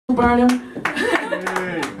Barnum.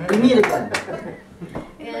 We meet again.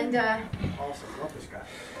 And Awesome, love this guy.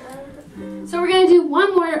 So we're going to do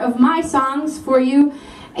one more of my songs for you.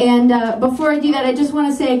 And before I do that, I just want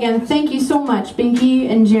to say again, thank you so much, Binky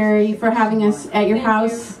and Jerry, for having us at your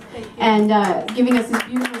house and giving us this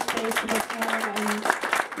beautiful space to perform and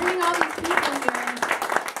bringing all these people here.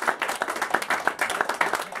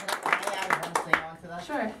 Can I add one thing onto that?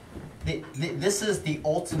 Sure. This is the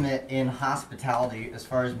ultimate in hospitality as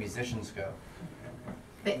far as musicians go.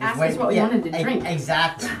 They asked us what we wanted to drink.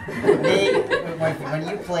 Exactly. When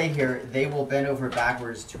you play here, they will bend over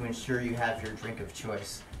backwards to ensure you have your drink of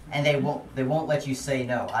choice, and they won't let you say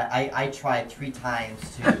no. I tried 3 times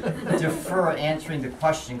to defer answering the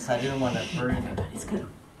question because I didn't want to burden them.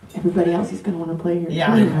 Everybody else is going to want to play here.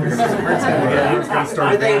 Yeah,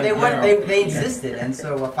 they insisted, and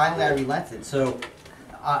so finally I relented. So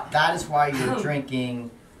that is why you're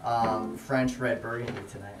drinking French red burgundy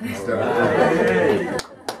tonight.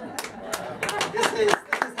 This is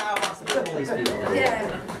how hospitable these people are.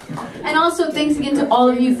 And also, thanks again to all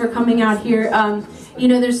of you for coming out here. You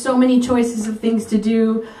know, there's so many choices of things to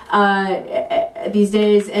do these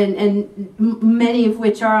days, and many of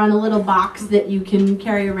which are on a little box that you can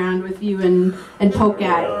carry around with you and poke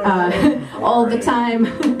at all the time.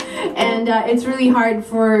 And it's really hard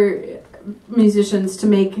for musicians to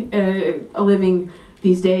make a living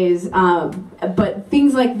these days. But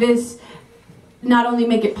things like this not only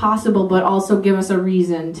make it possible, but also give us a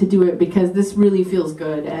reason to do it, because this really feels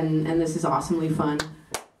good, and this is awesomely fun.